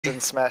in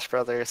Smash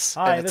Brothers,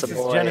 Hi, and it's this a is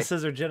boy.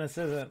 Genesis or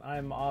Genesisn't.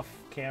 I'm off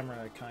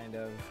camera, kind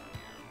of.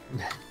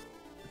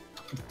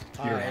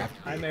 Hi,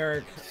 I'm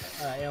Eric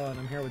Allen.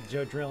 I'm here with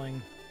Joe Drilling.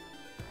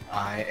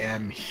 I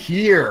am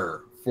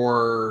here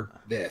for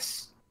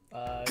this.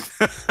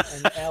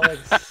 And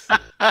Alex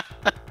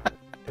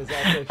is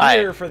also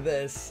here for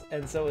this,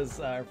 and so is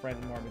our friend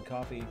Mormon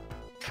Coffee.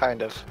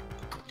 Kind of.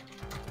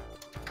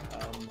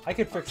 I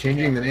could fix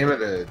Changing the name of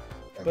the...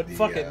 But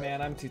fuck it,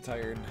 man. I'm too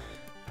tired.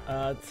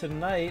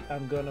 Tonight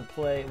I'm gonna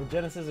play. Well,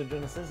 Genesis or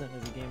Genesisn't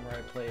is a game where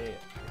I play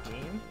a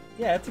game.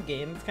 Yeah, it's a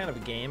game. It's kind of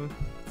a game.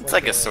 It's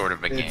like a sort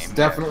of a game. It's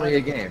definitely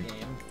a game.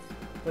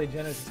 Play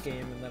Genesis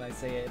game, and then I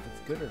say if it's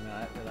good or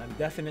not. And I'm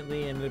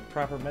definitely in the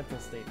proper mental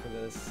state for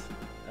this.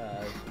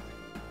 To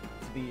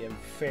be a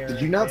fair.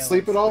 Did you not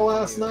sleep at all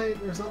last night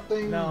or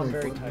something? No, I'm like,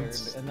 very tired.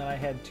 And then I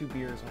had 2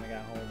 beers when I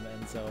got home,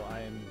 and so I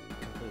am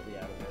completely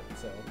out of it.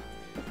 So.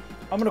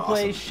 I'm gonna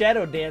play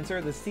Shadow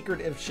Dancer, the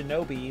Secret of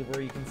Shinobi,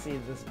 where you can see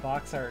this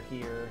box art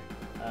here.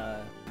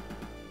 I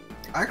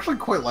actually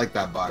quite like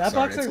that box art. That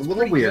box It's art's a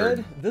little pretty weird.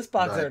 good. This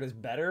box art is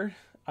better.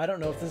 I don't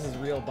know if this is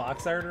real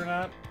box art or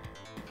not.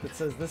 It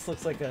says this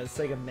looks like a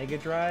Sega Mega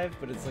Drive,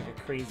 but it's like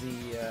a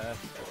crazy.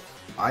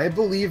 I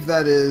believe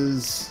that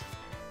is.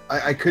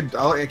 I can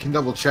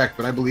double check,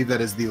 but I believe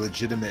that is the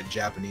legitimate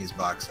Japanese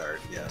box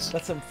art. Yes.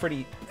 That's some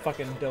pretty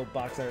fucking dope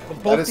box art.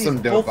 Both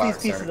these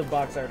pieces of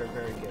box art are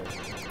very good.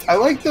 I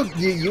like the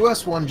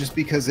US one just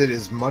because it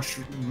is much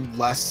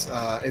less.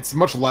 It's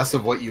much less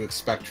of what you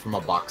expect from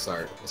a box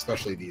art,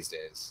 especially these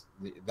days.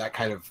 That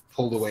kind of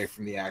pulled away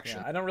from the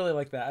action. Yeah, I don't really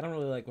like that. I don't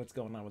really like what's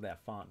going on with that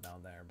font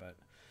down there, but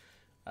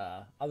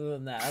other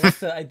than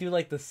that, I do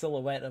like the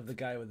silhouette of the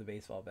guy with the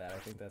baseball bat. I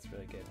think that's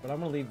really good. But I'm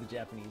gonna leave the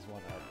Japanese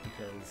one up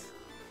because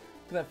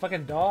look at that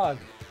fucking dog.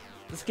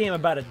 This game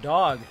about a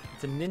dog.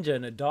 It's a ninja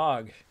and a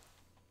dog.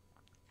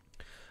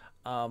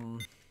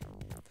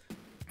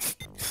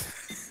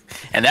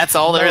 And that's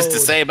all there is to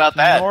say about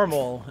that.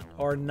 Normal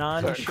or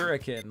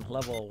non-shuriken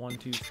level 1,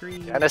 2,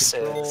 3.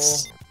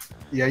 Genesis.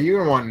 Yeah, you're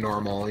gonna want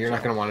normal. You're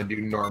not gonna want to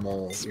do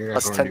normal. You're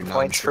not Plus gonna 10 do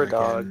points for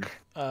non-shuriken.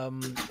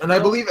 dog. And I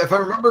believe, if I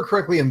remember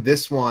correctly, in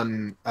this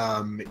one,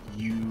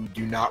 you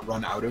do not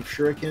run out of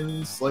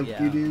shurikens like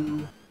you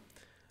do.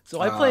 So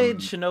I played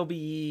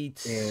Shinobi.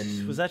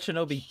 Was that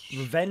Shinobi?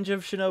 Revenge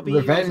of Shinobi?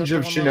 Revenge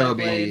of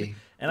Shinobi.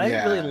 And I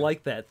didn't really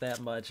like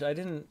that much.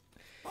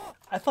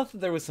 I thought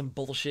that there was some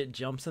bullshit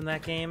jumps in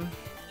that game,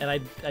 and I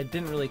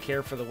didn't really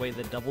care for the way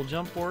the double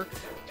jump worked.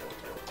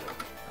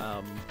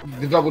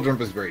 The double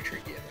jump is very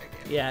tricky in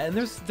that game. Yeah, and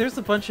there's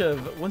a bunch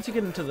of, once you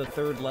get into the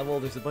 3rd level,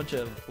 there's a bunch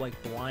of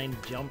like blind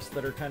jumps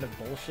that are kind of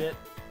bullshit,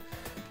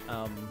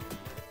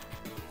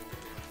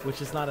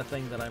 which is not a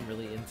thing that I'm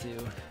really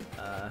into.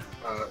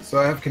 So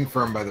I have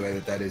confirmed, by the way,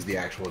 that is the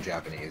actual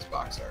Japanese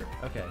box art.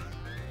 Okay.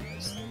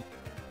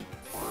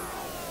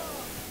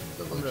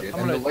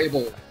 The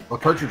label, the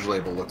cartridge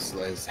label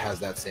has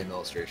that same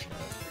illustration.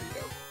 That's pretty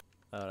dope.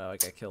 Oh no, I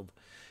got killed.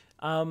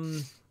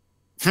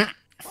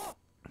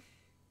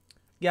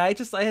 Yeah, I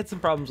had some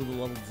problems with the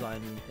level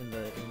design in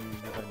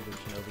Revenge of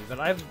Shinobi, but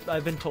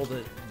I've been told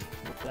that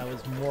I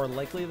was more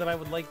likely that I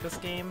would like this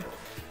game.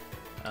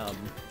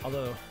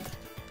 Although,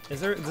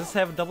 does this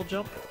have a double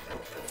jump?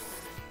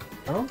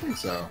 I don't think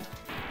so.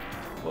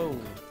 Whoa.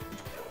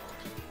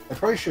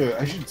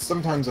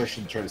 Sometimes I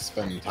should try to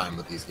spend time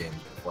with these games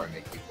before I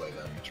make you play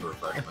them to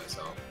refresh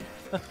myself.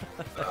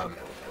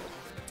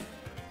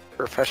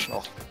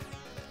 Professional.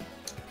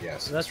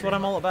 Yes. So that's what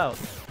I'm all about.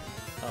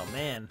 Oh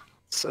man.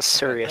 It's a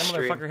serious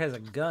That motherfucker has a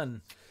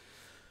gun.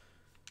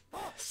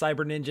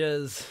 Cyber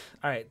ninjas.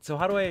 Alright, so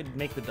how do I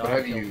make the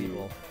dog kill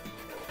people?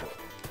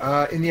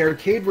 In the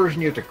arcade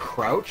version, you have to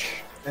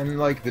crouch, and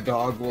like the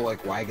dog will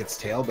like wag its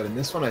tail. But in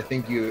this one, I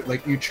think you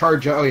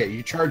charge. Oh yeah,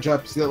 you charge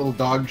up. See that little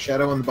dog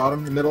shadow on the bottom,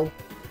 in the middle?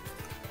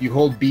 You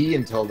hold B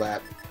until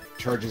that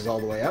charges all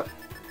the way up.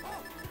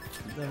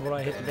 Then what do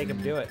I hit to make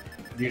him do it?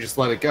 You just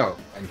let it go,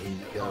 and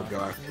he'll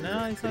go after you.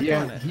 No, he's not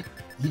doing it.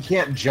 He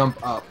can't jump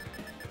up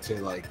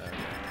to like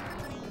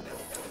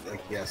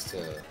he has to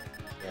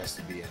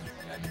be an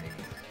enemy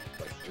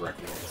like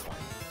directly in his line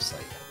of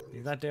sight.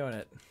 He's not doing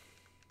it.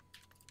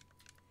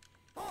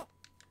 Come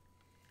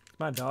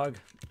on, dog.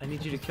 I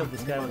need you to kill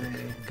this guy with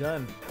a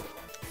gun.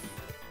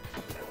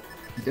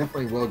 He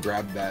definitely will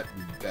grab that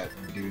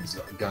dude's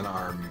gun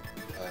arm,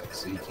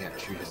 so he can't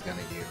shoot his gun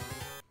at you.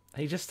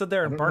 He just stood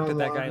there and barked at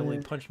that guy while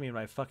he punched me in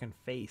my fucking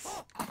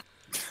face.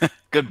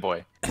 Good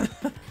boy. I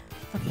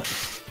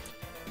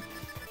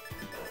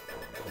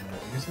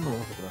guess I'm gonna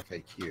look at the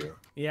FAQ.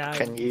 Yeah,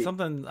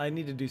 I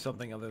need to do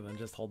something other than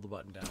just hold the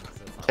button down.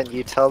 Can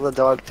you tell the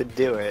dog to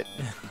do it?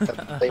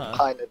 They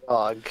pine a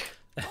dog.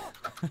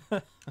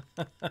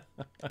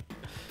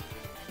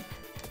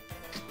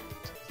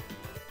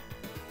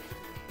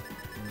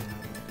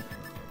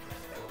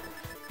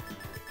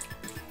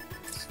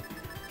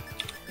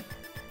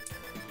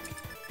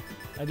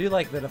 I do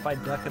like that if I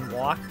duck and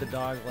walk, the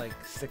dog like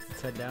sticks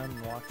its head down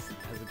and walks,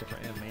 has a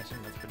different animation.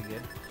 That's pretty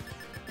good.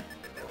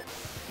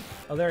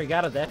 Oh, there, he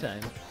got it that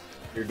time.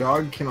 Your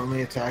dog can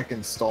only attack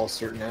and stall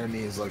certain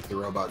enemies like the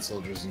robot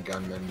soldiers and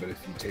gunmen, but if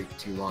you take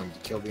too long to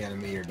kill the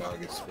enemy, your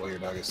dog is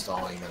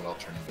stalling, then it'll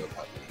turn into a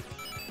puppy.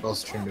 It'll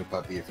also turn into a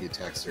puppy if you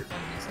attack certain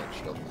enemies like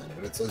shield men.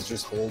 But it says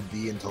just hold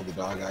B until the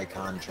dog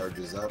icon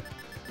charges up.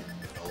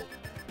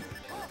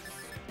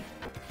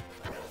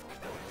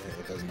 And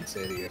it doesn't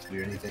say that you have to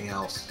do anything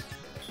else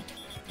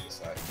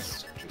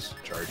besides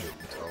just charge it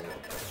until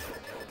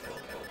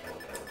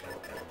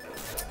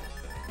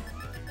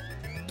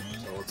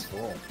it's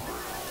full.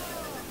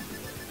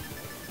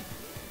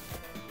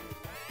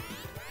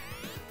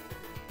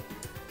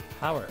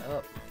 Power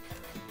up.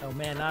 Oh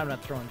man, now I'm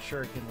not throwing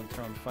shurikens, I'm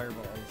throwing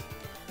fireballs.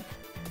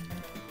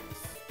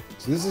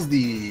 So this is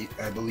the,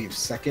 I believe,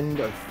 second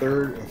of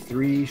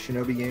three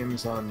Shinobi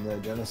games on the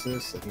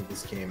Genesis. I think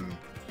this came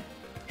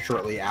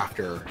shortly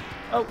after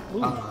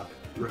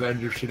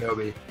Revenge of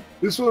Shinobi.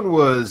 This one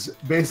was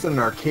based on an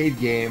arcade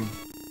game,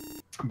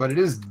 but it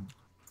is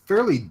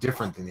fairly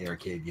different than the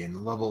arcade game. The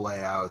level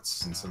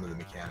layouts and some of the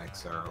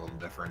mechanics are a little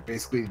different.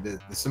 Basically, the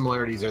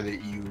similarities are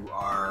that you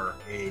are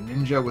a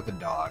ninja with a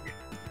dog.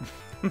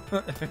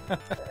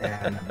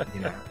 And,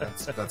 you know,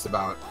 that's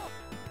about...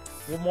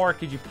 What more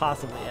could you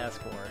possibly ask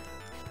for?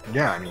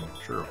 Yeah, I mean,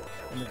 true.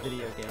 In a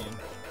video game.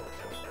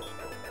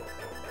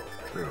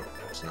 True.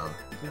 So...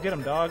 You get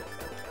him, dog.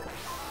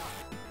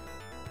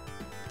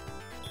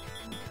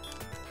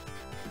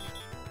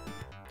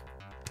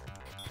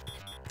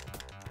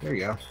 There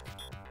you go.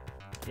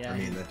 Yeah. I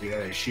mean, that dude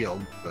had a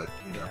shield, but,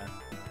 you know.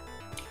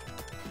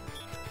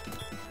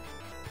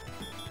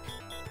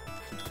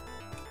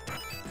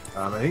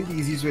 Yeah. I think the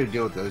easiest way to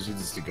deal with those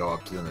dudes is to go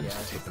up to them and Yeah.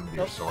 just hit them with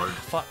your sword.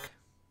 Fuck.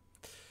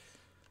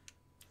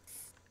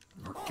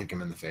 Or kick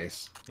him in the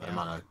face. Yeah. I'm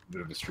on a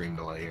bit of a stream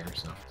delay here,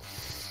 so...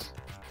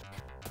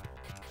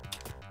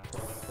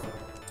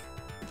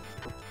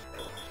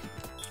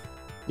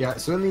 Yeah,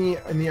 so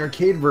in the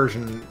arcade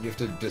version, you have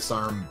to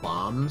disarm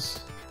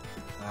bombs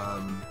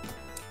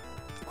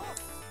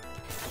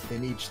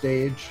in each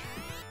stage.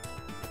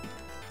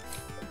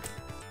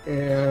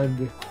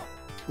 And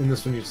in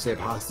this one, you save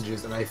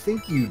hostages, and I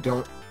think you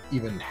don't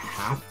even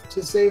have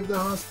to save the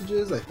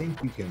hostages. I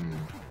think you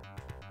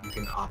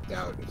can opt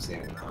out of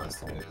saving the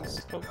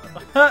hostages.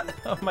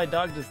 Oh, my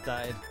dog just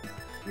died.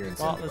 You're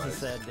Well, this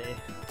is a incentivized. sad day.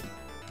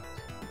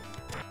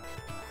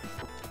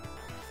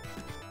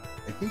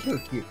 I think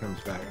he comes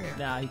back. Yeah.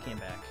 Nah, he came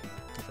back.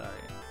 Sorry.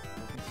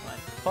 He's fine.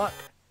 Fuck.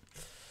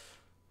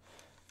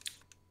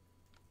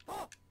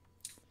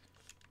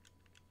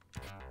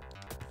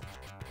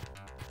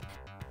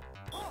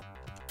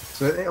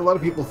 So I think a lot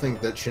of people think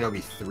that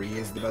Shinobi 3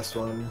 is the best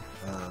one,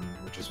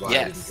 which is why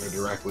I didn't Yes.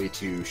 go directly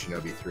to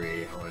Shinobi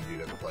 3. I wanted you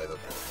to play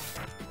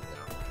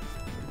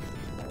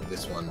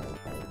this one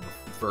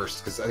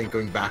first, because I think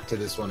going back to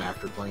this one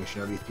after playing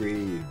Shinobi 3,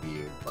 you'd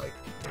be like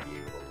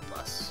maybe a little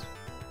less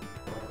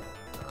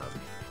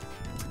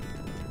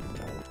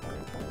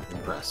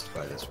impressed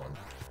by this one.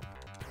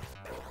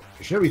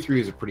 Shinobi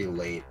 3 is a pretty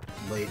late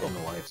in the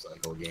life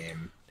cycle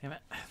game. Damn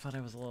it. I thought I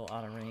was a little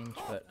out of range,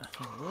 but I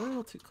was a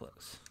little too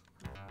close.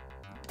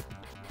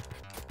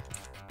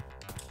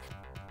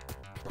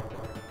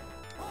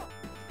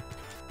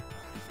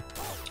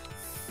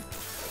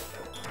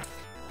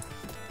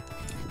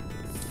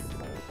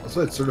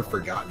 Also, I'd sort of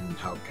forgotten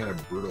how kind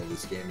of brutal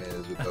this game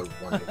is with the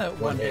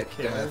one-hit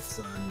kills. deaths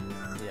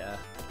on... Yeah.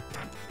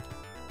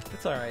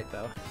 It's alright,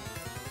 though.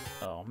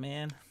 Oh,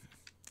 man.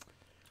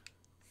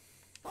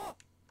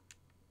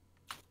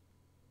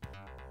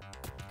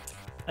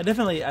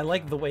 I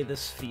like the way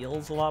this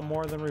feels a lot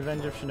more than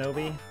Revenge of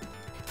Shinobi.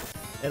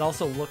 It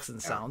also looks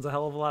and sounds a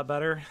hell of a lot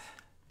better.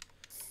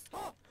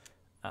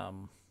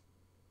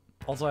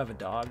 Also, I have a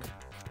dog.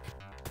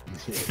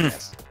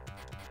 Yes.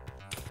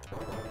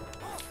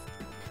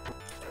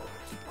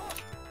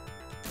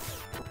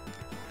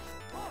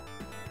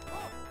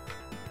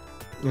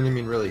 And I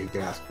mean, really, you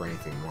could ask for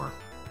anything more.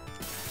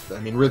 I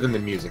mean, rhythm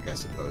and music, I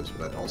suppose,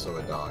 but also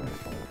a dog.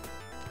 Some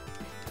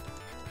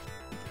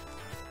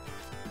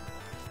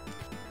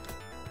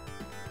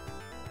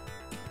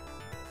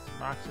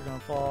rocks are gonna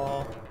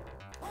fall.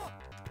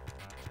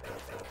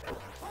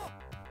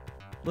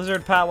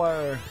 Lizard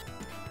power!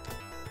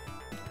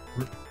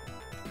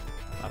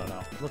 I don't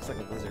know. Looks like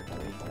a lizard to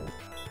me.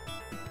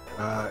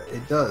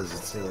 It does.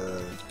 It's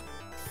a...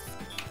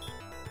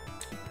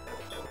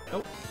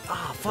 Oh!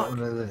 Ah, fuck! One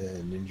of the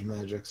ninja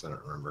magics? I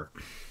don't remember.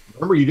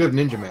 Remember, you do have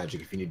ninja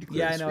magic if you need to clear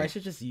Yeah, the I know. I screen.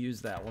 should just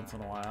use that once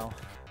in a while.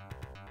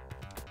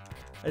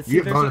 Let's see You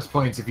if get there's bonus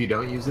points if you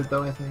don't use it,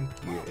 though. I think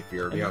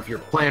if you're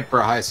playing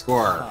for a high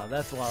score. Oh,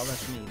 that's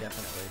me,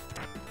 definitely.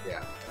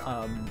 Yeah.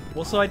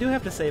 Well, so I do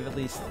have to save at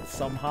least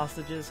some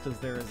hostages because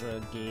there is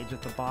a gauge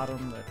at the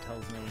bottom that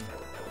tells me,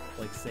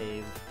 like,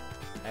 save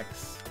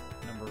X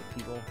number of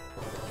people.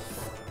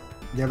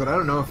 Yeah, but I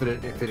don't know if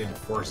it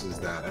enforces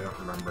that. I don't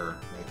remember.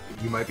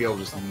 Like, you might be able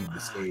to just leave the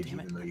stage damn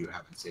it. even though you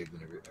haven't saved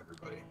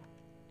everybody.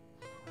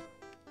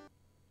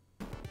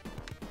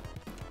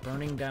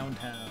 Burning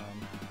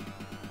downtown.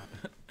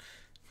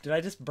 Did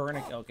I just burn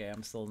it? Okay,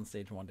 I'm still in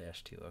stage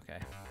 1-2. Okay.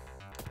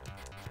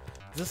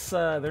 Is this,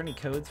 are there any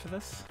codes for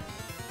this?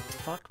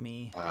 Fuck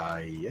me.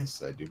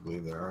 Yes, I do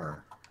believe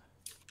there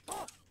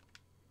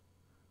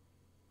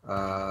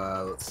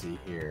are. Let's see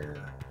here.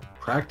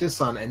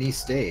 Practice on any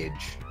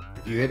stage.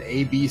 If you hit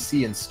A, B,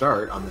 C, and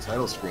start on the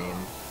title screen,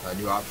 a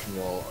new option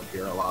will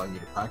appear allowing you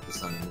to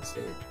practice on any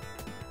stage.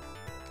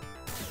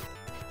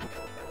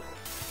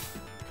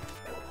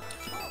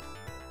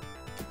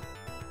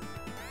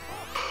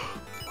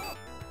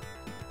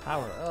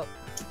 Power up.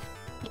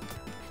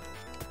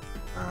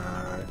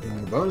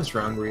 In the bonus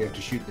round where you have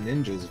to shoot the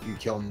ninjas, if you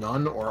kill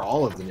none or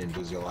all of the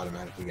ninjas, you'll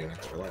automatically get an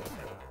extra life.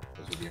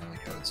 Those are the only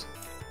codes.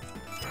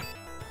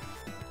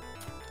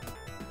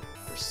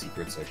 Or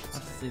secrets, I should I'll say.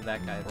 just leave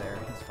that guy there.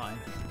 He's fine.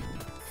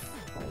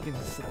 He can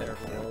just sit there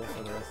for roll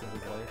for the rest of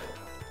his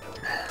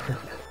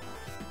life.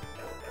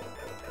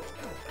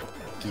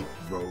 Keep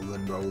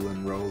rolling,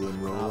 rolling,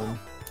 rolling, rolling.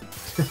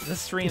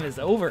 This stream is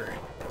over.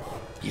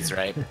 He's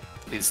right.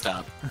 Please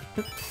stop.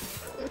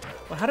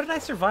 Well, how did I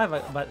survive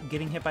about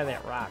getting hit by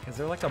that rock? Is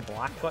there like a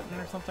block button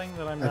or something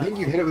that I'm not... I think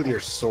you hit it with your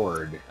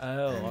sword.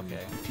 Oh, and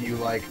okay. If you,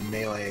 like,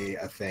 melee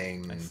a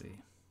thing... I see.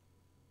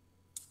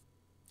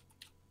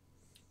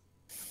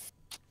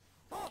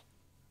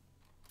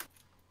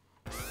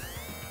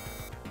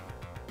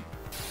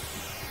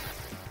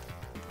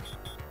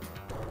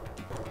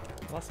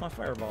 Lost my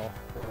fireball.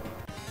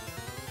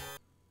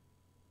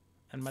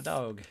 And my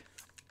dog.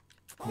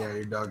 Yeah,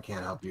 your dog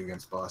can't help you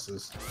against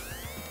bosses.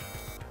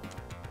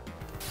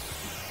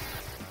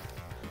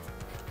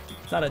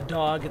 It's not a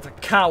dog, it's a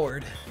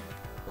coward.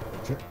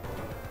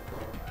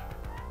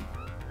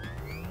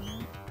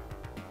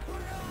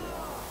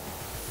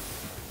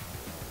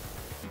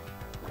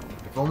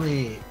 If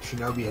only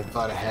Shinobi had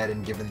thought ahead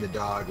and given the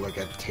dog, like,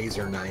 a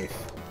taser knife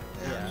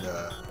and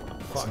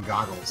some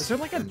goggles. Is there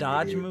like a then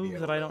dodge maybe you'd be move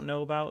able that I to- don't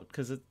know about?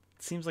 Because it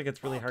seems like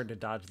it's really hard to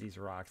dodge these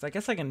rocks. I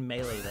guess I can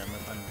melee them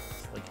if I'm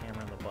just, like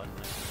hammering the button.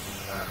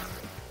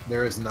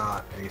 There is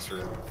not any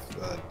sort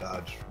of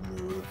dodge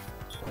move.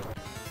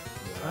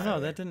 Oh no,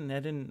 that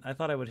didn't. I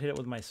thought I would hit it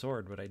with my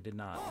sword, but I did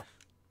not.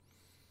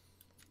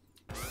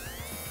 There's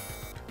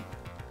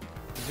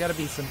got to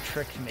be some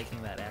trick to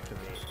making that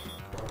activate.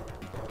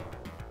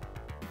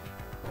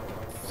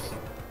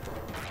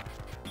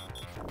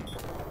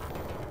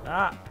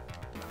 Ah!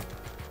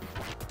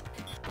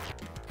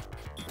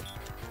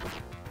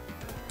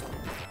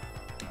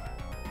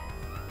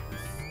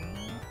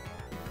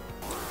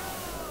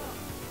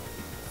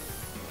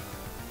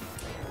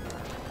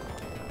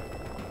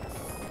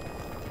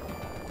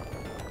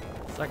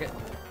 Suck it.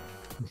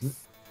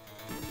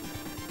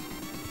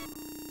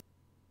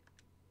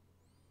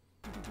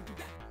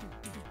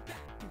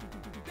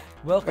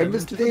 Welcome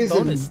missed to the days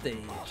bonus in- stage.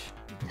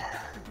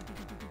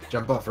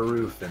 Jump off a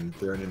roof and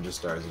throw ninja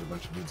stars at a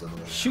bunch of dudes on the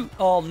way down. Shoot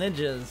all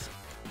ninjas.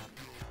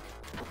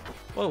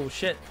 Whoa,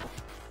 shit.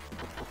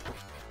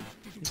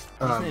 These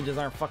ninjas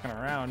aren't fucking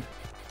around.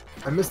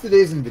 I miss the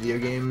days in video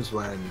games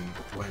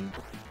when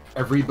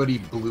everybody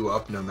blew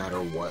up no matter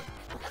what.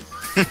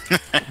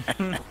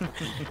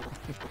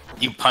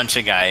 You punch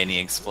a guy and he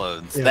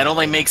explodes. Yeah. That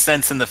only makes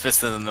sense in the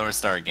Fist of the North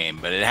Star game,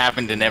 but it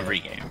happened in every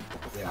game.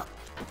 Yeah.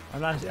 I'm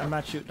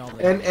not shooting all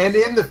the And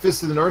in the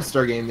Fist of the North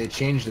Star game, they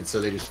changed it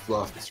so they just flew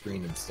off the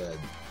screen instead.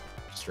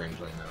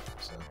 Strangely enough.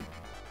 So.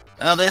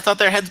 Oh, they thought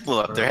their heads blew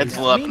up. Their heads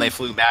blew up and they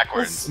flew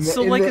backwards.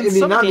 So, like, in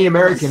some not games, the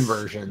American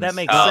versions. that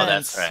makes Oh,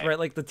 sense, that's right.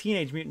 Like the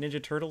Teenage Mutant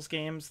Ninja Turtles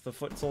games, the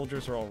foot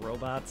soldiers are all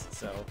robots,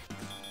 so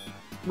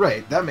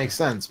Right, that makes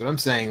sense. But I'm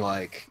saying,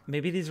 like,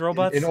 maybe these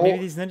robots, in maybe all-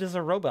 these ninjas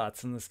are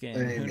robots in this game.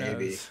 Who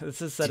Maybe. knows?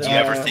 This is set Did in you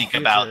ever the think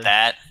future. about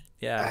that?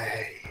 Yeah.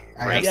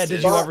 I Yeah.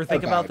 Did you thought ever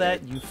think about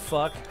that? it. You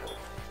fuck.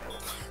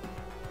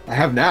 I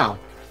have now.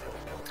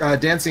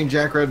 Dancing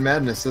Jack Red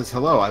Madness says,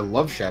 hello, I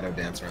love Shadow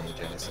Dancer on the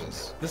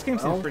Genesis. This game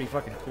seems Well, pretty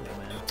fucking cool,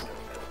 man.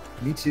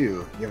 Me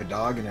too. You have a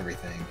dog and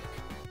everything.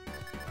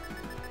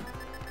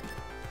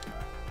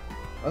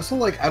 Also,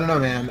 like, I don't know,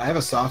 man. I have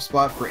a soft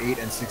spot for 8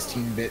 and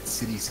 16-bit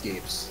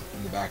cityscapes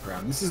in the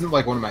background. This isn't,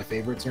 like, one of my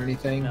favorites or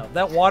anything. No,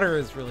 that water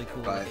is really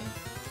cool But- looking.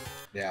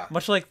 Yeah.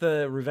 Much like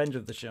the Revenge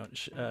of the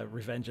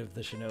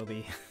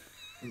Shinobi.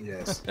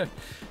 Yes.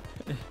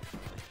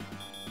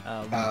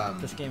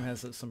 This game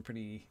has some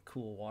pretty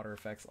cool water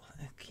effects.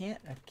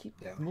 I keep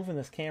Yeah. moving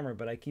this camera,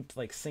 but I keep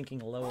like sinking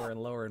lower and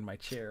lower in my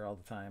chair all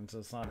the time, so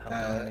it's not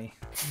helping any.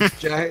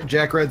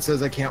 Jack Red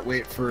says, I can't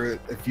wait for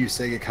a few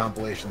Sega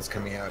compilations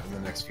coming out in the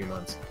next few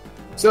months.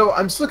 So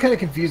I'm still kind of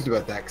confused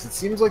about that, because it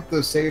seems like the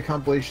Sega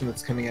compilation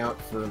that's coming out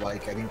for,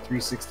 like, I think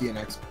 360 and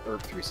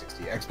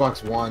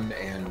Xbox One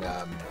and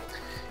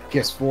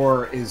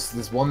PS4 is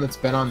this one that's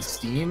been on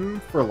Steam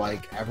for,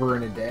 like, ever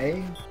and a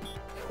day,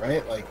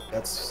 right? Like,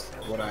 that's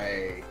what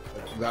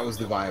that was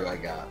the vibe I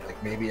got.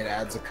 Like, maybe it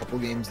adds a couple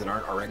games that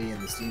aren't already in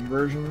the Steam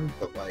version,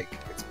 but, like,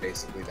 it's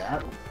basically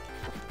that.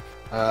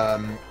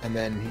 And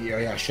then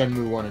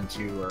Shenmue 1 and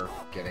 2 are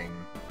getting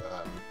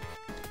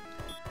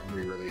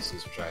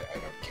re-releases, which I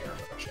don't care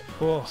about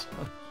Shenmue.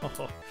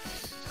 Cool.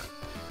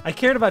 I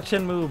cared about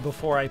Shenmue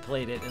before I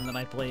played it, and then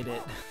I played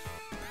it.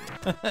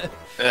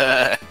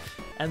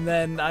 And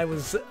then I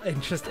was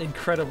just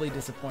incredibly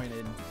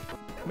disappointed.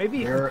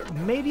 Maybe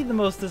the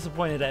most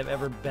disappointed I've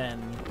ever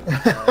been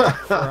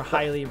for a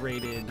highly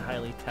rated,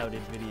 highly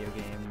touted video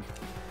game.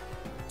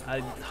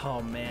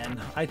 Oh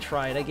man, I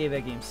tried. I gave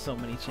that game so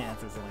many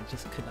chances, and I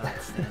just could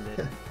not stand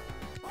it.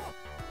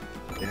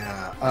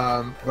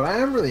 Yeah, but I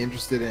am really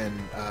interested in.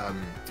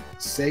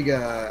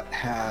 Sega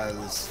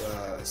has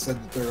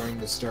said that they're going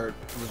to start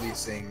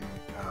releasing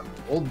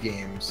old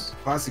games,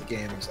 classic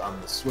games on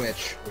the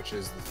Switch, which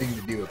is the thing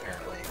to do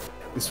apparently.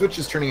 The Switch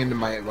is turning into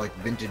my like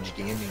vintage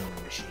gaming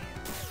machine.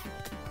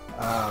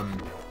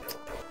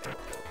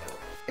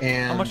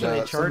 And how much are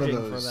they charging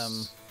for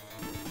them?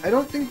 I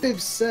don't think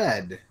they've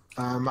said.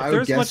 If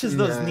they're as much as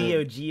those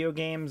Neo Geo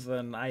games,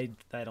 then I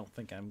don't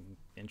think I'm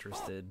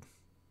interested.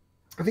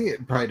 I think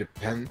it probably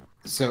depends.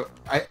 So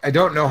I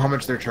don't know how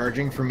much they're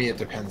charging. For me, it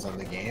depends on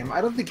the game. I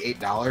don't think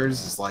 $8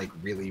 is like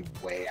really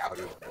way out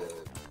of the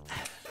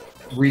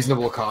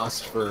reasonable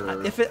cost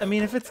for. If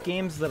it's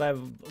games that I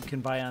can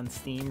buy on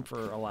Steam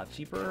for a lot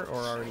cheaper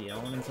or already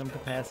own in some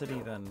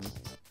capacity, then.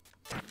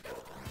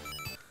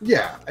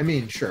 Yeah, I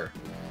mean, sure.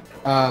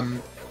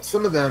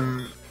 Some of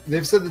them,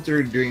 they've said that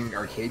they're doing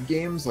arcade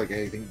games. Like,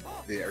 I think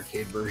the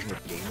arcade version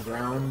of Game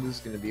Ground is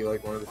going to be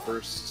like one of the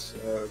first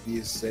of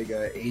these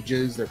Sega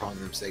Ages. They're calling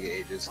them Sega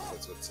Ages because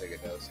that's what Sega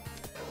does.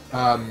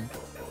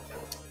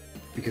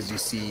 Because you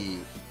see,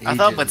 I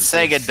thought what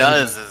Sega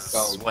does is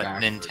what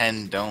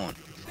Nintendo don't.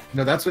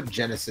 No, that's what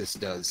Genesis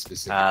does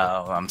specifically.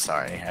 Oh, I'm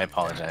sorry. I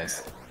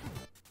apologize.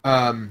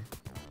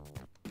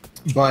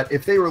 But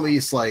if they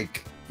release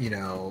like, you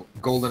know,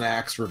 Golden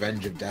Axe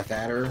Revenge of Death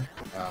Adder,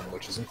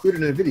 which is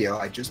included in a video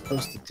I just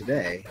posted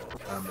today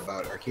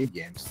about arcade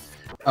games,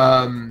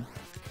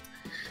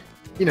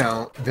 you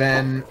know,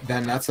 then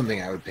that's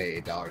something I would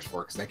pay $8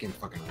 for, because that game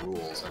fucking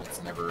rules and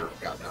it's never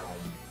gotten a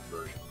home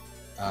version.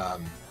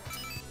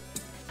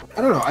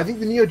 I don't know. I think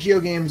the Neo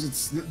Geo games,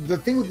 it's the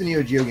thing with the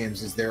Neo Geo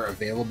games is they're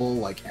available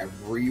like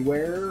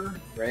everywhere,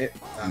 right?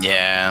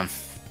 Yeah,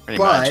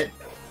 pretty much.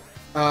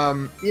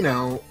 You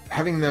know,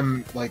 having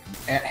them like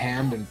at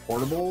hand and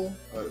portable,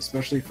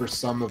 especially for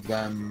some of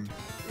them,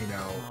 you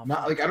know,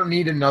 not like I don't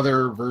need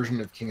another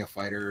version of King of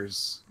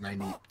Fighters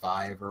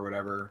 95 or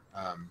whatever.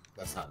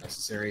 That's not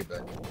necessary,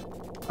 but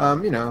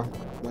you know,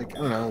 like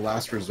I don't know,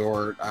 last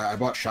resort. I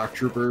bought Shock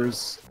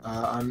Troopers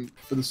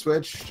for the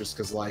Switch just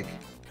because like,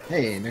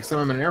 hey, next time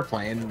I'm in an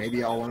airplane,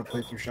 maybe I'll want to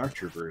play through Shock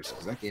Troopers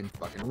because that game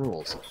fucking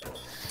rules.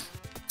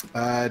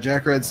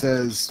 Jack Red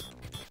says,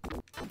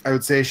 I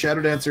would say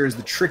Shadow Dancer is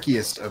the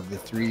trickiest of the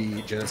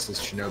 3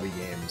 Genesis Shinobi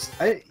games.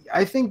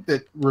 I think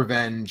that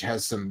Revenge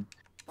has some,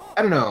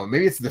 I don't know,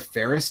 maybe it's the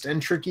fairest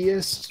and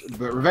trickiest,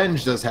 but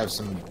Revenge does have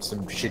some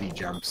shitty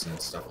jumps and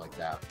stuff like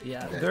that.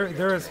 Yeah,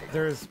 there is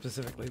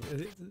specifically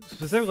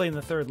in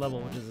the 3rd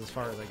level, which is as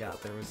far as I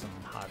got, there was some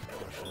hot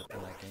bullshit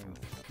in that game.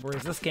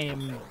 Whereas this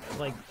game,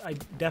 like, I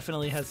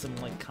definitely has some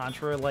like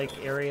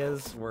Contra-like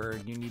areas where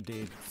you need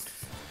to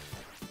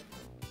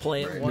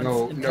play it once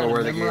and kind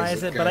of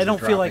memorize it, but I don't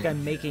feel like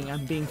I'm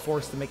being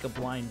forced to make a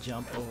blind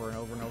jump over and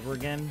over and over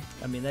again.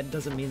 I mean, that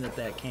doesn't mean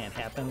that can't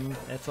happen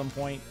at some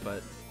point,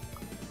 but.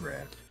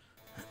 Right.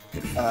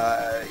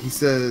 He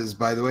says,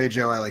 by the way,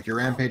 Joe, I like your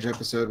Rampage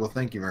episode. Well,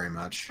 thank you very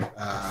much. He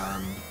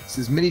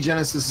says, Mini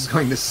Genesis is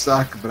going to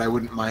suck, but I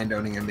wouldn't mind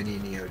owning a Mini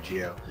Neo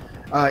Geo.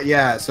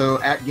 Yeah,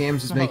 so At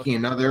Games is making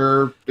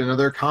another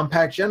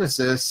compact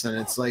Genesis, and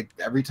it's like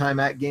every time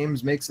At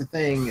Games makes a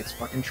thing, it's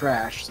fucking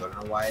trash, so I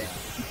don't know why I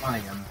keep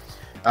buying them.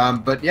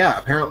 But yeah,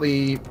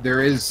 apparently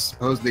there is,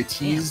 suppose they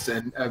teased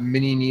a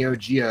Mini Neo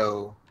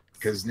Geo,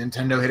 because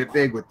Nintendo hit it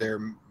big with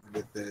the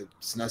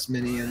SNES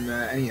Mini and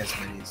the NES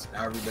Minis.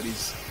 Now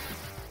everybody's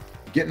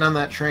getting on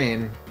that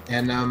train.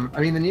 And I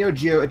mean, the Neo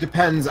Geo, it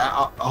depends.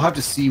 I'll have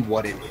to see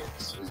what it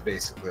is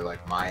basically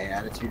like my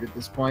attitude at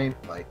this point.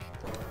 Like,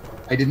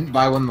 I didn't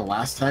buy one the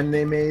last time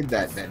they made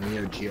that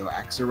Neo Geo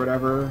X or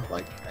whatever.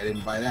 Like, I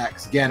didn't buy that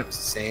because again, it was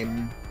the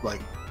same like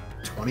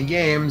 20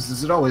 games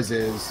as it always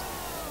is.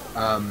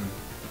 And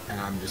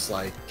I'm just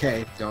like,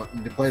 okay, don't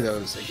need to play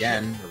those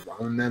again or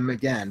own them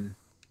again.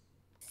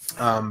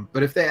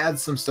 But if they add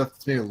some stuff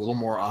that's maybe a little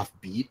more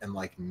offbeat and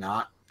like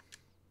not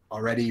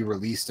already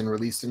released,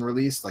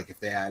 like if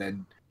they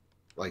added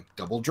like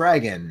Double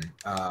Dragon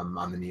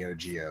on the Neo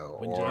Geo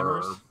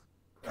or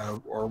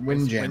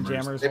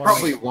Windjammers, they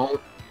probably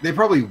won't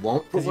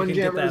put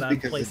Windjammers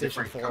because it's a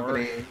different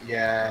company.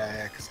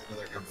 Yeah, because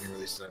another company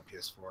released it on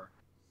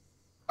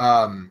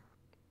PS4.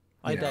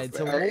 I died.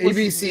 So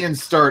ABC and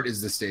Start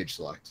is the stage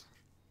select.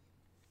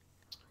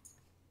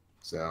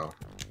 So,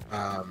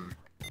 let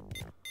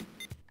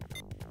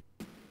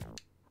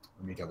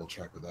me double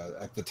check with that.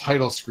 At the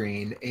title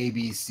screen,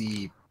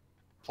 ABC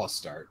plus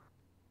Start.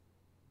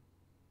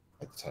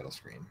 At the title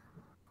screen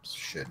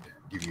should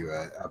give you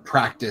a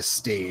practice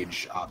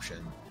stage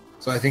option.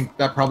 So I think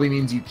that probably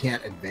means you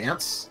can't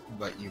advance,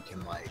 but you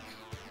can like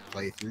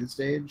play through the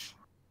stage.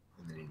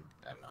 And then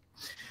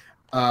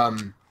I don't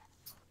know.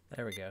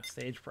 There we go.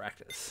 Stage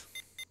practice.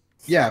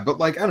 Yeah, but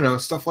like I don't know,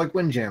 stuff like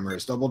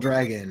Windjammers, Double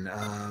Dragon,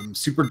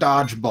 Super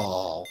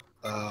Dodgeball,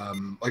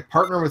 like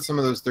partner with some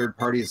of those third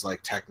parties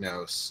like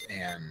Technos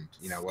and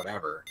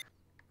whatever,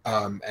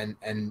 and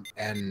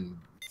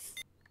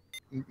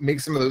make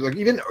some of those, like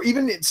even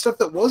stuff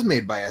that was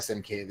made by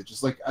SNK that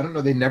just like, I don't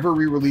know, they never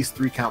re-released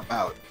 3 Count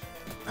Bout.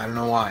 I don't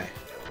know why.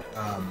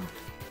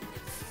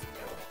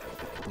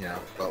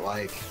 But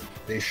like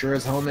they sure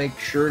as hell make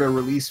sure to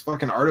release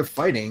fucking Art of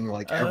Fighting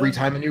like every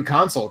time a new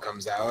console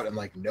comes out, and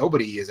like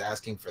nobody is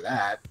asking for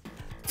that.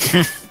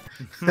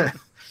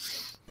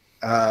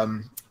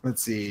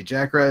 Let's see.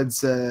 Jack Red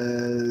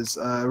says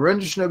Run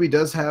to Shinobi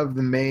does have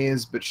the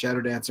maze, but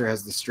Shadow Dancer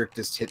has the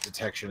strictest hit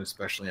detection,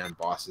 especially on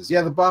bosses.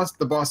 Yeah, the boss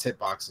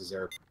hitboxes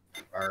are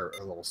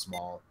a little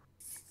small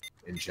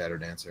in Shadow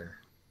Dancer.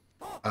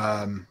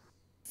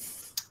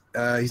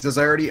 He says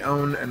I already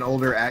own an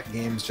older At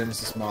Games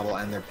Genesis model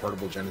and their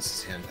portable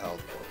Genesis handheld.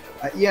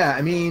 Yeah,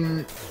 I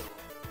mean,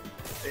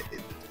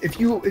 if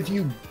you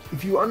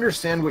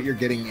understand what you're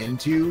getting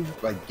into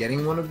by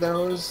getting one of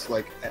those,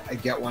 like I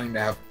get wanting to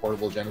have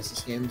portable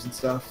Genesis games and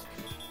stuff,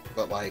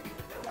 but like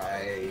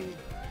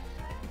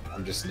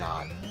I'm just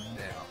not.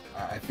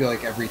 I feel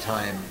like every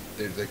time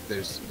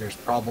there's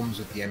problems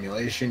with the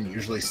emulation,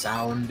 usually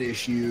sound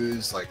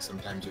issues, like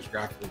sometimes there's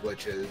graphical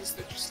glitches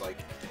that just like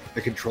the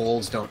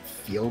controls don't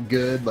feel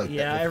good. Like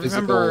yeah, I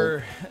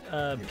remember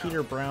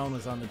Peter Brown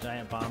was on the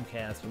Giant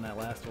Bombcast when that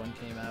last one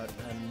came out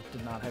and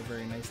did not have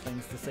very nice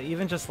things to say,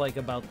 even just like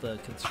about the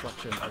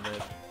construction of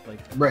it. Like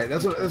right,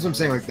 that's what I'm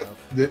saying. Like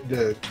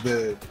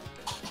the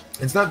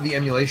it's not the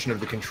emulation of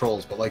the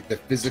controls, but like the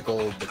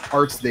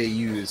parts they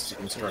use to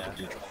construct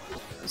the controls.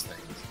 Those things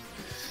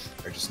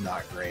are just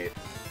not great.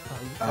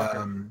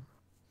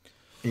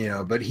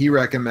 But he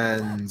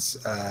recommends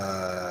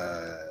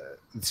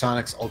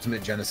Sonic's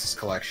Ultimate Genesis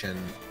Collection,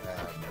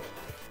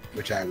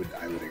 which I would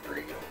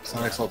agree.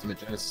 Sonic's Ultimate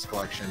Genesis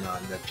Collection on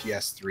the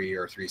PS3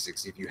 or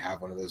 360, if you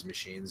have one of those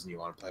machines and you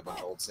want to play a bunch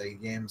of old Sega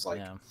games,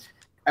 like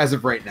as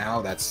of right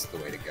now, that's the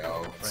way to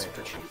go. It's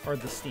super cheap. Or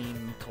the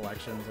Steam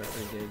collections are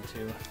pretty good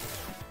too.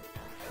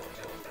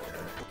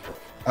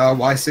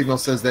 Y Signal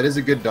says that is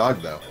a good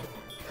dog though.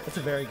 It's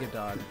a very good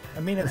dog. I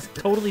mean, it's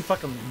totally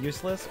fucking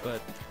useless,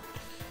 but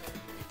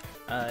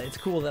it's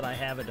cool that I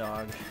have a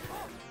dog.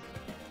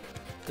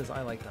 Because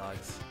I like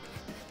dogs.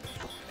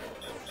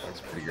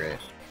 That's pretty great.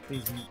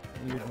 These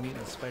weird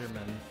mutant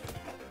Spider-Men.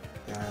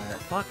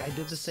 Fuck, I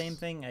did the same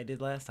thing I did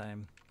last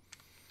time.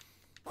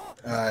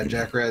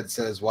 Jack Red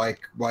says, why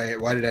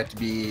did it have to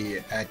be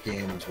At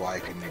Games? Why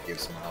couldn't it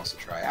give someone else a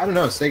try? I don't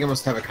know. Sega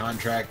must have a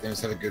contract. They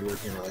must have a good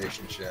working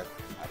relationship.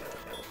 I don't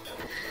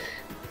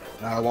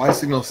know. Y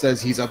Signal says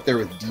he's up there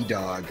with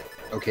D-Dog.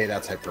 Okay,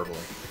 that's hyperbole.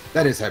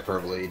 That is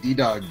hyperbole.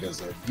 D-Dog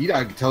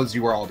D-Dog tells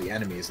you where all the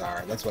enemies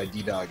are. That's why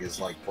D-Dog is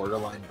like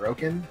borderline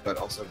broken, but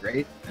also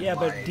great. Yeah,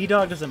 but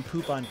D-Dog doesn't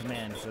poop on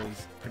command, so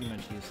he's pretty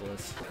much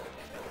useless.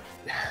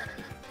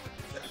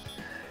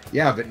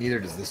 Yeah, but neither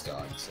does this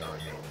dog, so I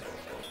mean...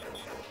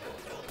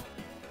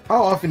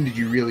 How often did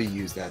you really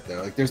use that,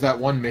 though? Like, there's that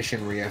one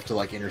mission where you have to,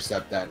 like,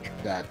 intercept that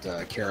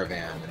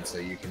caravan, and so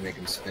you can make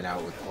him spin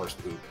out with horse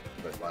poop.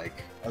 But, like,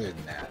 other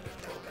than that,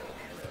 really.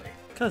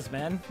 Because,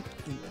 man,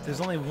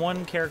 there's only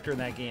one character in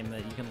that game that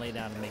you can lay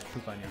down and make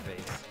poop on your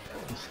face.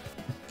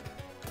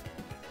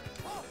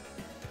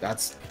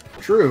 That's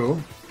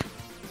true.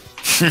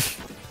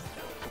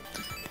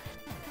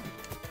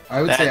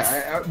 I would say,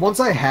 once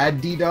I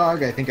had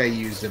D-Dog, I think I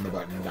used him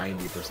about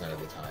 90%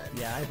 of the time.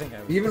 Yeah, I think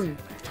I was.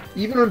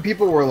 Even when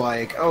people were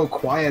like, oh,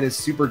 Quiet is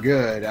super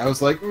good, I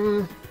was like,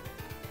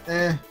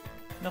 eh.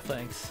 No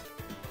thanks.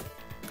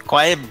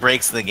 Quiet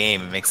breaks the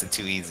game. It makes it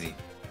too easy.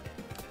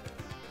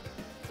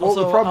 Well,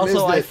 the problem is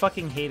that I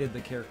fucking hated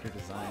the character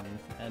design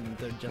and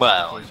the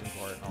justification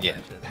for it and all that shit.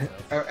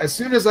 So. As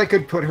soon as I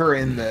could put her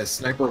in the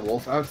Sniper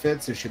Wolf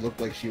outfit so she looked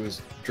like she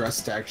was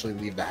dressed to actually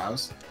leave the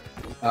house,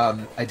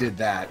 I did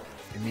that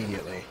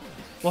immediately.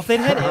 Well, if they'd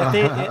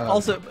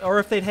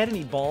had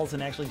any balls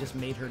and actually just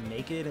made her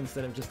naked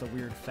instead of just a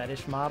weird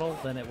fetish model,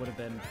 then it would have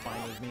been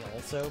fine with me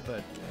also,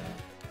 but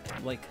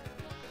like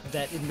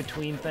that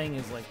in-between thing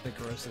is like the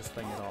grossest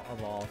thing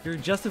of all. If your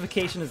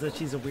justification is that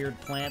she's a weird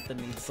plant that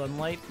needs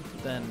sunlight,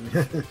 then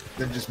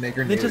then just make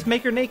her naked. Then just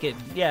make her naked.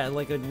 Yeah,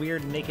 like a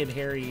weird naked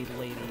hairy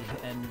lady,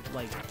 and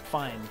like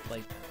fine,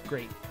 like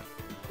great.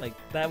 Like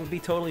that would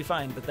be totally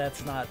fine, but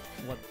that's not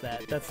what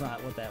that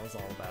was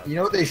all about. You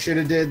know what they should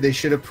have did? They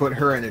should have put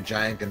her in a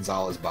Giant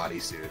Gonzalez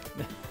bodysuit.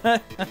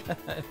 Where's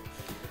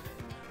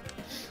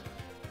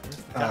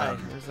the guy?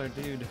 Where's our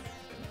dude?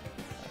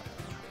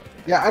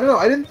 Yeah, I don't know.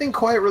 I didn't think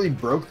Quiet really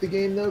broke the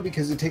game, though,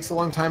 because it takes a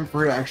long time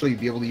for her to actually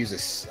be able to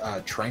use a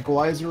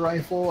tranquilizer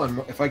rifle, and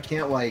if I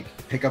can't, like,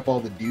 pick up all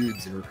the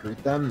dudes and recruit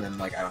them, then,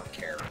 like, I don't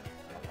care. I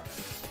don't want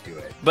to do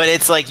it. But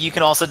it's like, you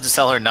can also just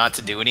tell her not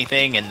to do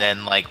anything, and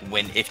then, like,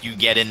 if you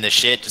get in the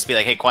shit, just be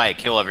like, hey, Quiet,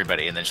 kill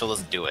everybody, and then she'll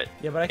just do it.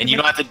 Yeah, but and you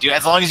don't have to do,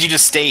 as long as you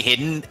just stay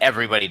hidden,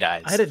 everybody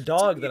dies. I had a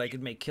dog that I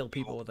could make kill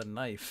people with a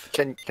knife.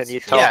 Can you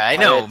tell I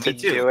know, to me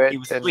too. do it He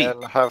was and sweet.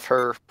 then have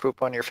her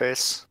poop on your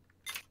face?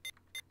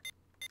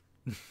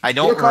 I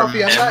don't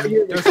Coffee, I'm not remember.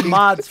 here. There's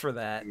mods for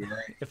that.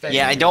 If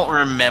Yeah, I don't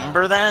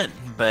remember that,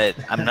 but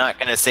I'm not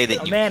gonna say that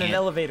Oh, you man, can't. an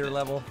elevator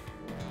level.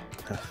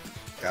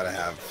 Gotta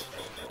have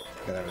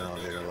an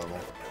elevator level.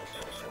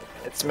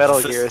 It's Metal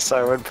This is- Gear, so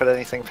I wouldn't put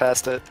anything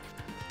past it.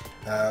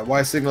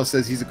 Y Signal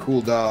says he's a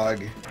cool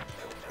dog,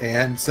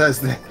 and says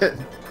that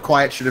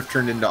Quiet should have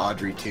turned into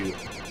Audrey too.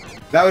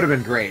 That would have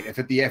been great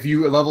if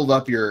you leveled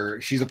up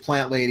she's a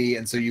plant lady,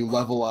 and so you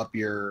level up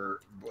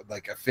your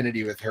like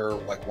affinity with her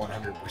like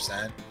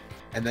 100%,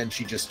 and then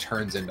she just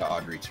turns into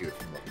Audrey too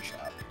from Little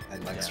Shop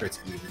and like starts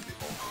eating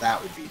people.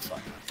 That would be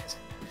fucking amazing.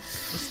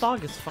 This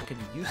dog is fucking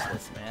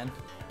useless, man.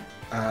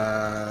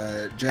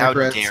 Jack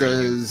Red dare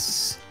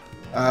says,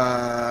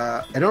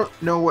 I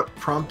don't know what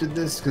prompted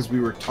this because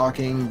we were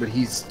talking, but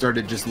he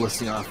started just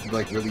listing off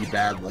like really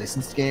bad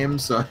licensed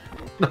games, so I'm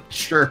not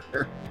sure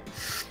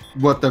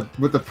what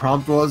the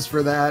prompt was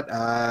for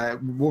that.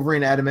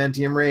 Wolverine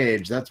Adamantium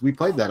Rage. We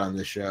played that on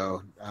this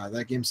show.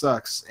 That game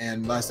sucks,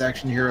 and Last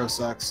Action Hero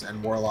sucks,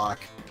 and Warlock,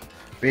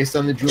 based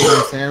on the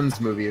Julian Sands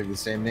movie of the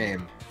same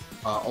name,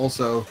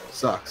 also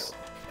sucks.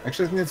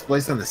 Actually, I think it's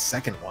based on the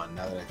second one,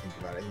 now that I think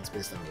about it. I think it's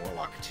based on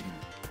Warlock 2.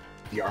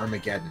 The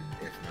Armageddon,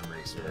 if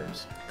memory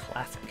serves.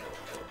 Classic.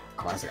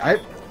 I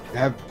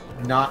have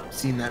not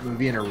seen that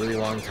movie in a really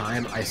long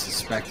time. I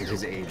suspect it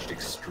has aged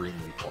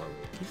extremely poorly.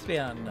 It used to be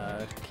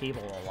on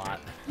cable a lot.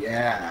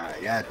 Yeah,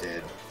 it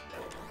did.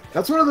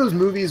 That's one of those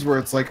movies where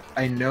it's like,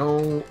 I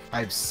know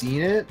I've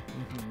seen it,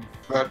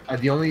 but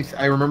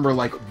I remember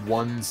like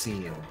one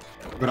scene,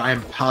 but I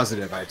am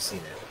positive I've seen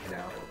it, you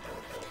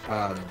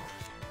know?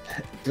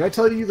 Did I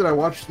tell you that I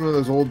watched one of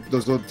those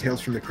old Tales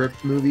from the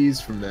Crypt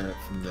movies from the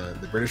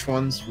British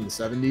ones from the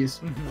 70s?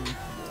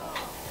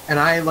 And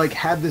I like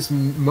had this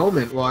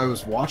moment while I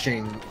was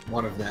watching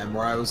one of them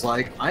where I was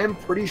like, I am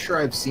pretty sure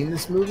I've seen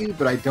this movie,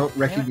 but I don't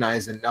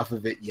recognize enough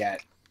of it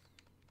yet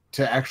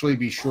to actually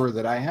be sure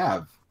that I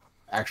have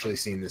actually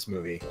seen this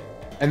movie.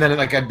 And then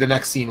like the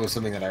next scene was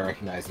something that I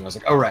recognized, and I was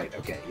like, oh right,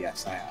 okay,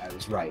 yes, I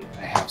was right.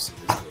 I have seen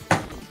this movie.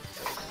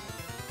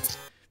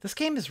 This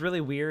game is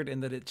really weird in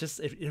that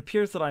it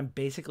appears that I'm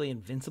basically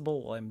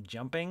invincible while I'm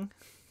jumping.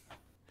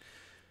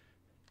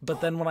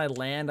 But then when I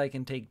land, I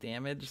can take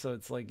damage, so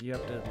it's like you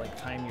have to like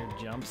time your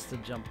jumps to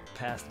jump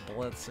past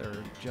bullets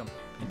or jump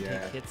and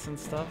take hits and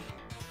stuff.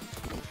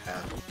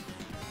 Yeah.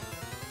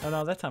 Oh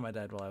no, that time I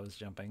died while I was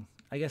jumping.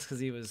 I guess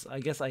because I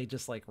guess I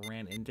just like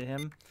ran into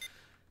him.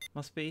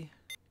 Must be.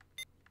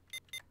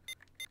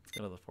 Let's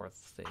go to the 4th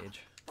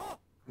stage.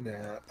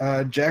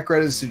 Yeah. Jack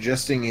Red is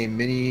suggesting a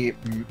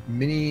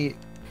mini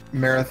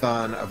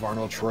marathon of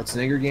Arnold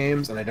Schwarzenegger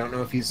games, and I don't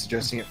know if he's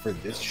suggesting it for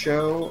this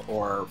show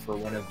or for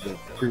one of the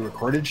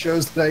pre-recorded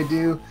shows that I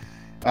do.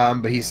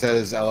 But he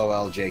says,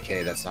 "LOL,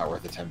 JK, that's not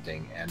worth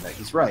attempting," and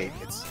he's right.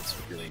 It's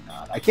really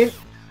not. I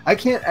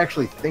can't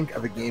actually think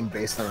of a game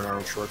based on an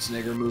Arnold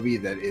Schwarzenegger movie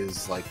that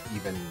is like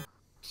even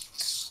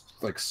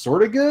like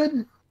sort of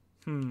good.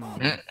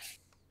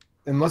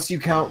 Unless you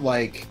count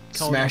like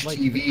Smash like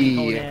TV.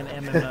 Conan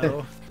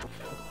MMO.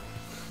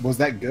 Was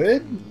that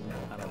good?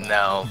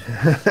 No.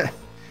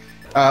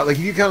 Like if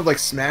you count like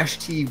Smash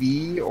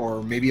TV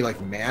or maybe like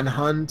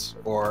Manhunt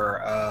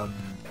or I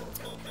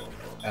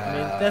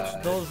mean, that's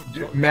those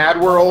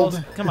Mad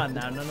World. Come on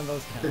now, none of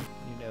those count.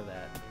 You know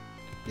that.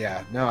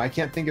 Yeah, no, I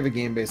can't think of a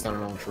game based on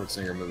an Arnold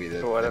Schwarzenegger movie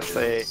that. What if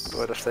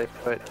they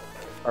put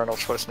Arnold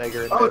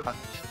Schwarzenegger in Oh, Manhunt?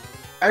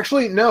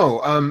 Actually,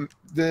 no.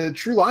 The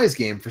True Lies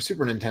game for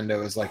Super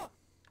Nintendo is like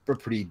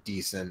pretty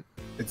decent.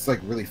 It's like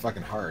really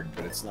fucking hard,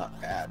 but it's not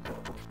bad.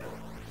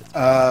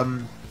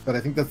 But I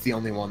think that's the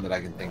only one that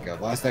I can think of.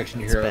 Last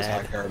Action Heroes,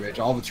 hot garbage.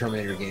 All the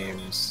Terminator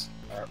games.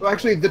 Well,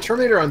 actually, the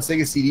Terminator on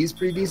Sega CD is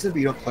pretty decent, but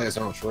you don't play as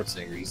Arnold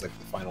Schwarzenegger. He's like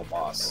the final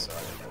boss, so I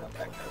think not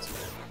that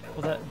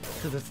good. Well,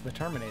 because it's the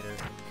Terminator,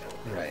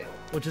 Right.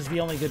 which is the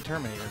only good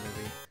Terminator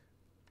movie.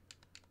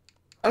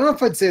 I don't know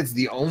if I'd say it's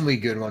the only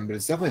good one, but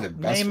it's definitely the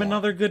best Name one.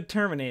 another good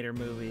Terminator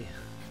movie.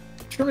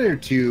 Terminator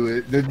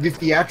 2, the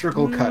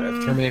theatrical cut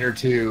of Terminator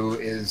 2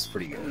 is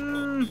pretty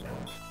good.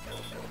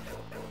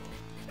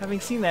 Having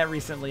seen that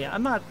recently,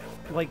 I'm not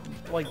like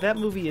that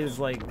movie is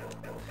like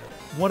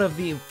one of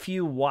the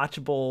few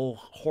watchable,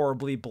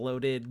 horribly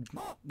bloated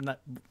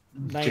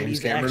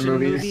 90s Cameron action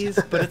movies. movies,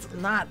 but it's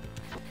not.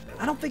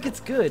 I don't think it's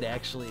good,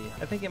 actually.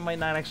 I think it might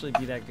not actually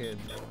be that good,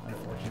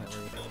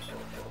 unfortunately.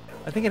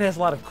 I think it has a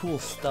lot of cool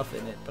stuff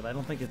in it, but I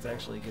don't think it's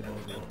actually a good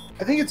movie.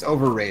 I think it's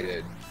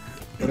overrated,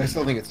 but I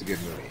still think it's a good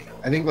movie.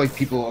 I think like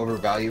people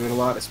overvalue it a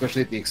lot,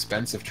 especially at the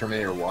expense of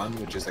Terminator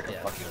 1, which is like a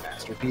fucking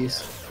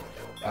masterpiece.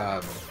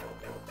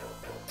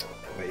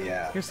 But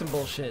yeah. Here's some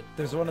bullshit.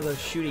 There's one of those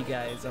shooty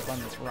guys up on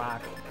this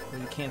rock where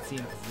you can't see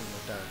him because he's in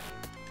the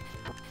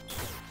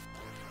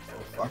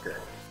dark. Fucker.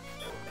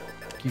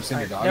 Can you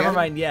send your dog? Never at him?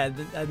 mind. Yeah,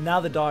 now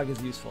the dog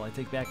is useful. I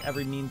take back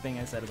every mean thing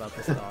I said about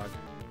this dog.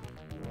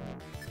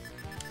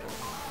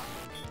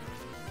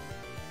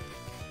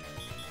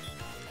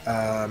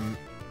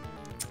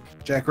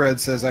 Jack Red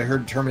says, "I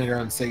heard Terminator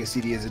on Sega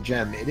CD is a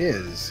gem. It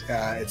is.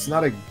 It's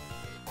not a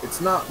It's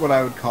not what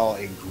I would call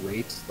a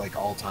great, like,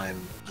 all-time,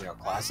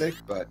 classic,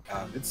 but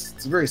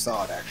it's a very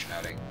solid action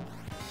outing.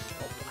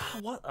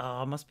 What?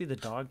 Must be the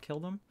dog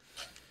killed him.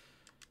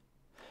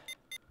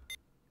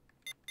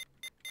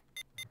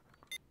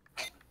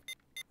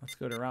 Let's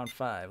go to round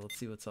 5. Let's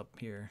see what's up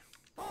here.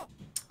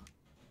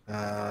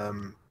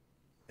 And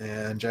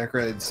Jack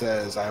Red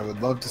says, I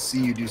would love to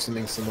see you do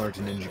something similar to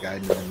Ninja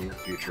Gaiden in the near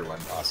future when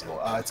possible.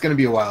 It's going to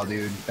be a while,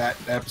 dude. That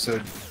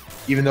episode,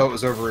 even though it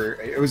was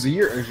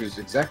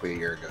exactly a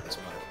year ago this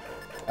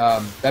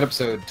month, that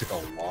episode took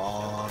a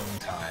long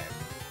time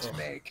to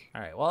make.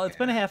 All right, well, it's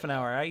been a half an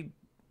hour.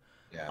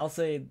 Yeah. I'll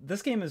say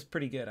this game is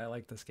pretty good. I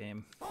like this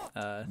game.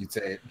 You'd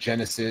say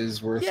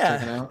Genesis worth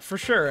checking out? For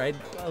sure. I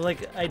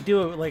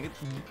do like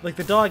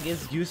the dog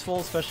is useful,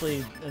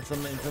 especially in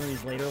some of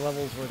these later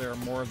levels where there are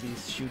more of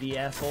these shooty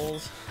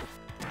assholes.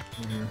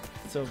 Mm-hmm.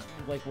 So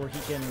like where he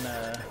can.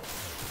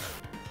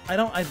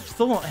 I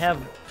still don't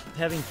have,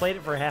 having played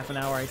it for half an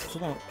hour, I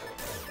still don't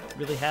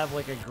really have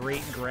like a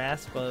great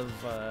grasp of.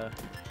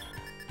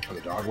 How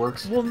the dog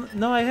works? Well,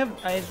 no, I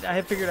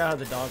have figured out how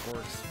the dog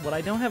works. What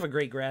I don't have a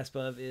great grasp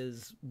of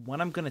is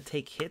when I'm gonna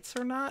take hits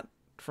or not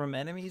from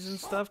enemies and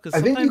stuff. Because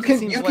I think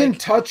you can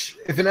touch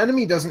if an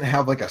enemy doesn't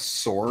have like a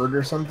sword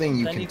or something.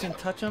 You can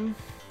touch them.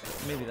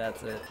 Maybe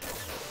that's it.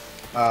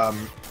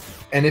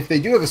 And if they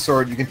do have a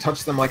sword, you can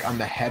touch them like on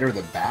the head or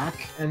the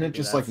back, and it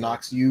just like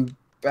knocks you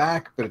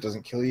back, but it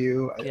doesn't kill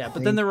you. I but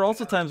think. Then there were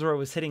also times where I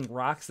was hitting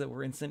rocks that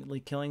were instantly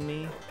killing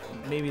me.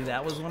 Maybe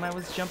that was when I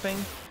was jumping.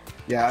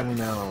 Yeah, I don't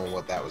know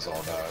what that was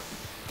all about.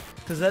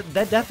 Because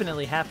that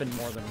definitely happened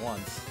more than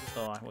once.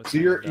 So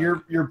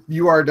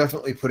you are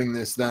definitely putting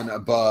this then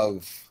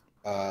above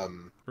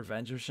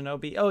Revenge of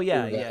Shinobi. Oh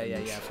yeah,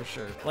 yeah, for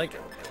sure. Like,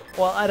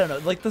 well, I don't know.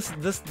 Like this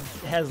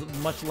has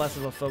much less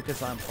of a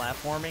focus on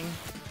platforming,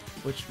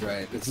 which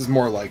This is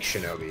more like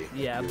Shinobi.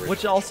 Yeah,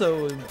 which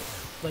also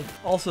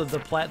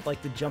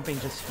the jumping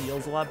just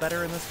feels a lot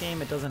better in this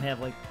game. It doesn't have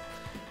like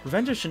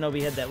Revenge of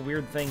Shinobi had that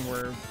weird thing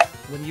where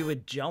when you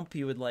would jump,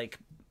 you would like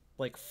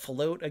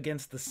float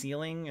against the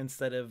ceiling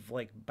instead of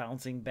like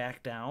bouncing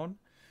back down.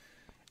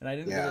 And I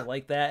didn't really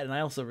like that, and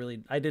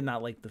I did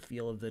not like the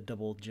feel of the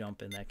double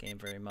jump in that game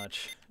very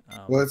much.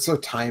 Well, it's so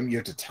you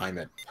have to time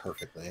it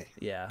perfectly.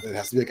 Yeah. It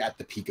has to be like at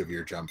the peak of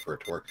your jump for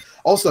it to work.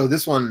 Also,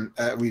 this one,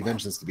 we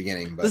mentioned this at the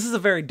beginning, but this is a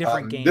very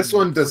different game. This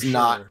one does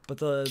not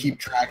keep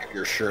track of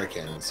your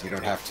shurikens. You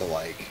don't have to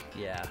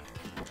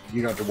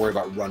you don't have to worry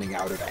about running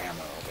out of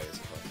ammo,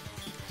 basically.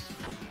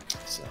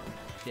 So.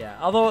 Yeah,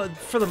 although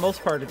for the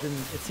most part, it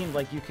seemed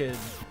like you could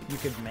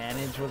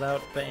manage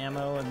without the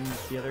ammo in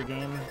the other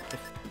game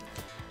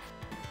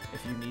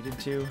if you needed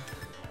to.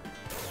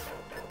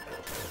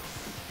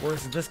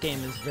 Whereas this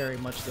game is very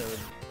much so.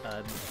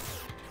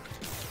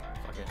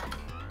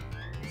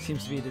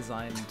 Seems to be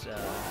designed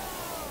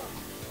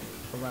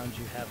around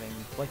you having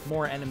like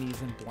more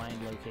enemies in blind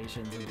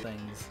locations and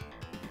things.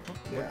 Oh,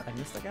 yeah. I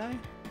missed a guy?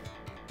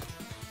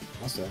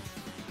 Must have.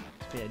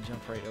 Yeah,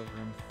 jump right over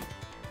him.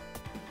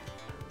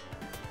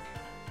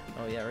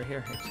 Oh yeah, right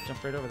here. I just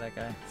jumped right over that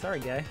guy. Sorry,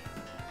 guy.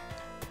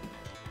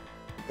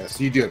 Yeah,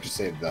 so you do have to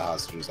save the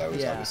hostages. I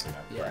was obviously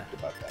not correct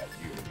about that.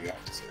 You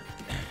have to save.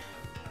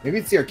 Maybe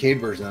it's the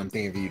arcade version I'm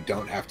thinking of. You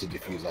don't have to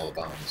defuse all the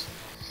bombs.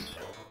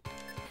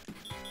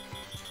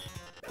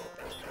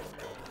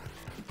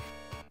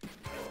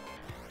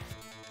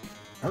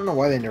 I don't know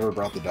why they never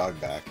brought the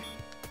dog back.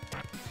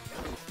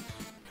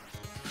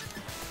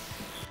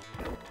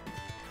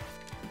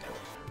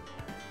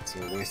 It's a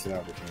wasted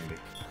opportunity.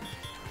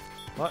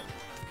 What?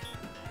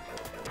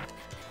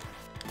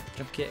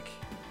 Jump kick.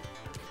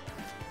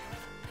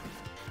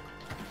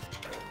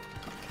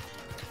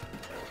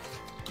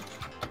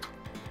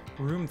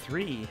 Room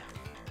 3.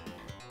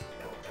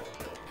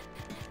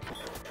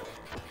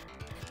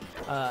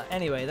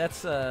 Anyway,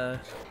 that's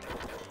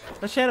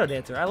Shadow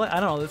Dancer. I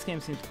don't know. This game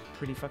seems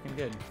pretty fucking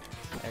good,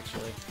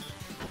 actually.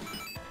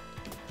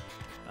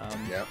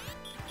 Yep.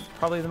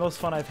 Probably the most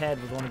fun I've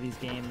had with one of these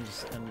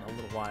games in a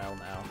little while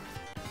now.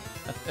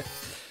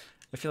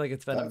 I feel like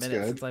it's been a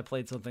minute since I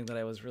played something that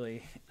I was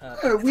really...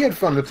 we had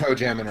fun with Toe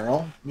Jam and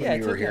Earl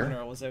when you were here. Toe Jam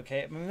and Earl was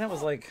okay. I mean, that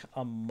was like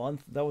a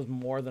month. That was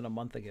more than a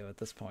month ago at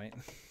this point.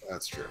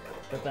 That's true.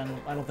 But then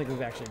I don't think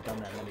we've actually done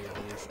that many of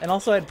these. And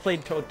also, I'd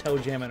played Toe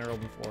Jam and Earl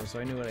before, so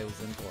I knew what I was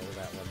in for with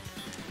that one.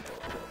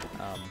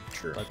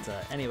 True. But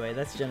anyway,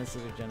 that's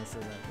Genesis or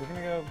Genesisn't. We're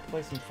going to go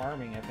play some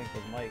farming, I think,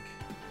 with Mike.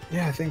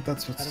 Yeah, I think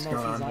that's what's going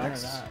on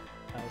next. or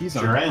not. He's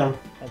on. Sure am.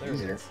 Oh, there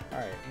he is. All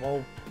right.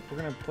 Well, we're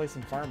going to play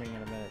some farming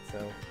in a minute,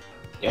 so...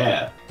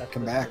 Yeah.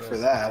 Come back for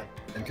that,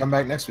 and come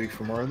back next week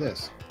for more of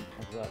this.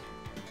 What's up?